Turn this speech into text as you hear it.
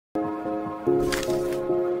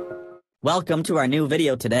Welcome to our new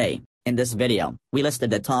video today. In this video, we listed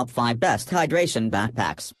the top 5 best hydration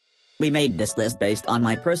backpacks. We made this list based on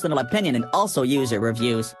my personal opinion and also user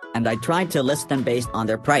reviews, and I tried to list them based on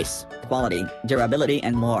their price, quality, durability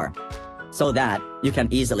and more, so that you can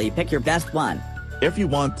easily pick your best one. If you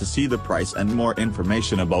want to see the price and more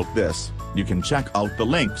information about this, you can check out the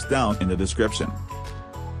links down in the description.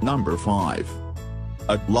 Number 5.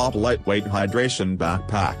 Atlapa Lightweight Hydration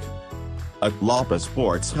Backpack. Atlapa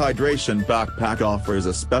Sports Hydration Backpack offers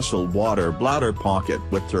a special water bladder pocket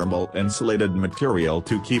with thermal insulated material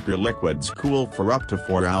to keep your liquids cool for up to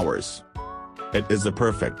 4 hours. It is a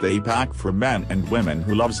perfect day pack for men and women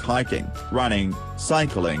who loves hiking, running,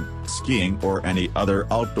 cycling, skiing or any other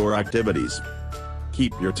outdoor activities.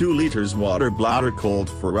 Keep your 2 liters water bladder cold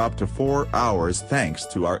for up to 4 hours thanks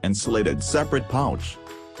to our insulated separate pouch.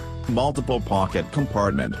 Multiple pocket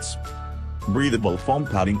compartments. Breathable foam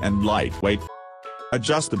padding and lightweight.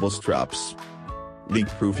 Adjustable straps.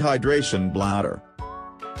 Leak-proof hydration bladder.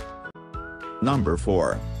 Number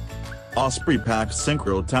 4. Osprey Pack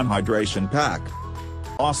Syncro 10 Hydration Pack.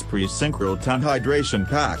 Osprey Syncro 10 Hydration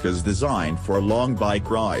Pack is designed for long bike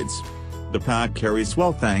rides. The pack carries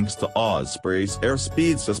well thanks to Osprey's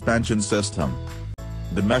airspeed suspension system.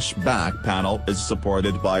 The mesh back panel is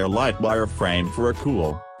supported by a light wire frame for a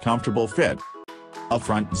cool, comfortable fit. A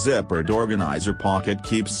front zippered organizer pocket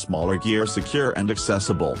keeps smaller gear secure and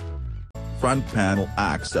accessible. Front panel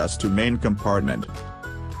access to main compartment.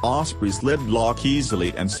 Osprey's lid lock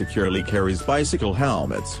easily and securely carries bicycle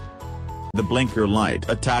helmets. The blinker light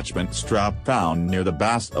attachment strap found near the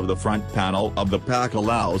base of the front panel of the pack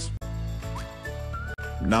allows.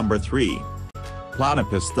 Number 3.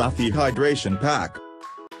 Platypus Duthie Hydration Pack.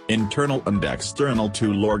 Internal and external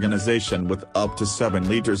tool organization with up to 7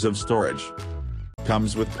 liters of storage.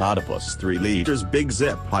 Comes with Platypus 3 liters big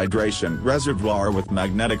zip hydration reservoir with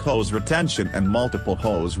magnetic hose retention and multiple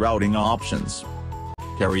hose routing options.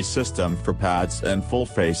 Carry system for pads and full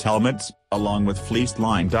face helmets, along with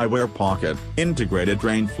fleece-lined eyewear pocket, integrated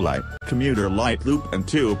rain fly, commuter light loop and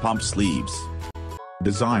 2 pump sleeves.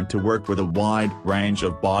 Designed to work with a wide range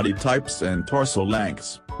of body types and torso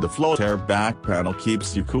lengths, the float-air back panel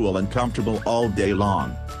keeps you cool and comfortable all day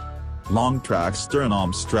long. Long track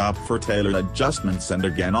sternum strap for tailored adjustments and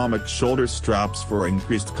ergonomic shoulder straps for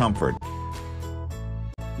increased comfort.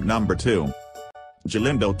 Number 2.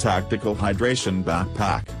 Gelindo Tactical Hydration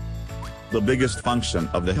Backpack. The biggest function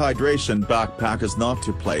of the hydration backpack is not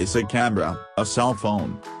to place a camera, a cell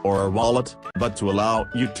phone, or a wallet, but to allow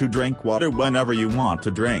you to drink water whenever you want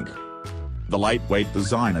to drink. The lightweight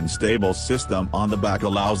design and stable system on the back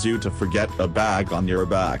allows you to forget a bag on your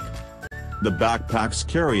back. The backpack's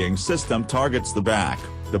carrying system targets the back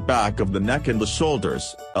of the neck and the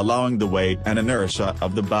shoulders, allowing the weight and inertia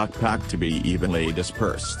of the backpack to be evenly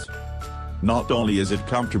dispersed. Not only is it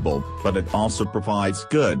comfortable, but it also provides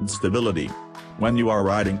good stability. When you are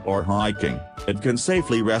riding or hiking, it can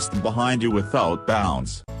safely rest behind you without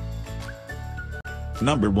bounce.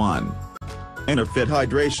 Number 1. InnerFit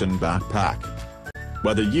Hydration Backpack.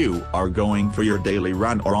 Whether you are going for your daily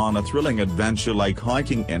run or on a thrilling adventure like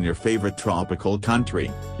hiking in your favorite tropical country,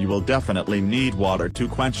 you will definitely need water to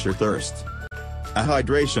quench your thirst. A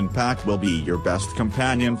hydration pack will be your best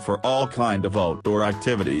companion for all kind of outdoor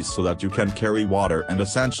activities so that you can carry water and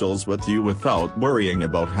essentials with you without worrying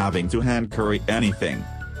about having to hand carry anything.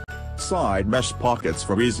 Side mesh pockets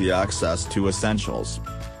for easy access to essentials.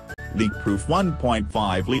 Leak-proof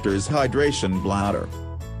 1.5 liters hydration bladder.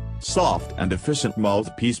 Soft and efficient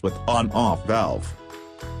mouthpiece with on-off valve.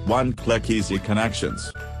 One-click easy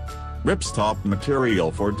connections. Ripstop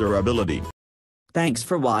material for durability. Thanks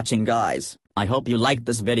for watching guys, I hope you liked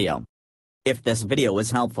this video. If this video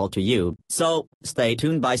was helpful to you, so, stay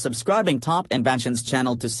tuned by subscribing Top Inventions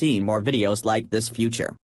channel to see more videos like this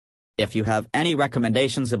future. If you have any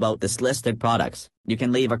recommendations about this listed products, you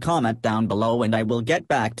can leave a comment down below and I will get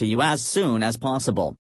back to you as soon as possible.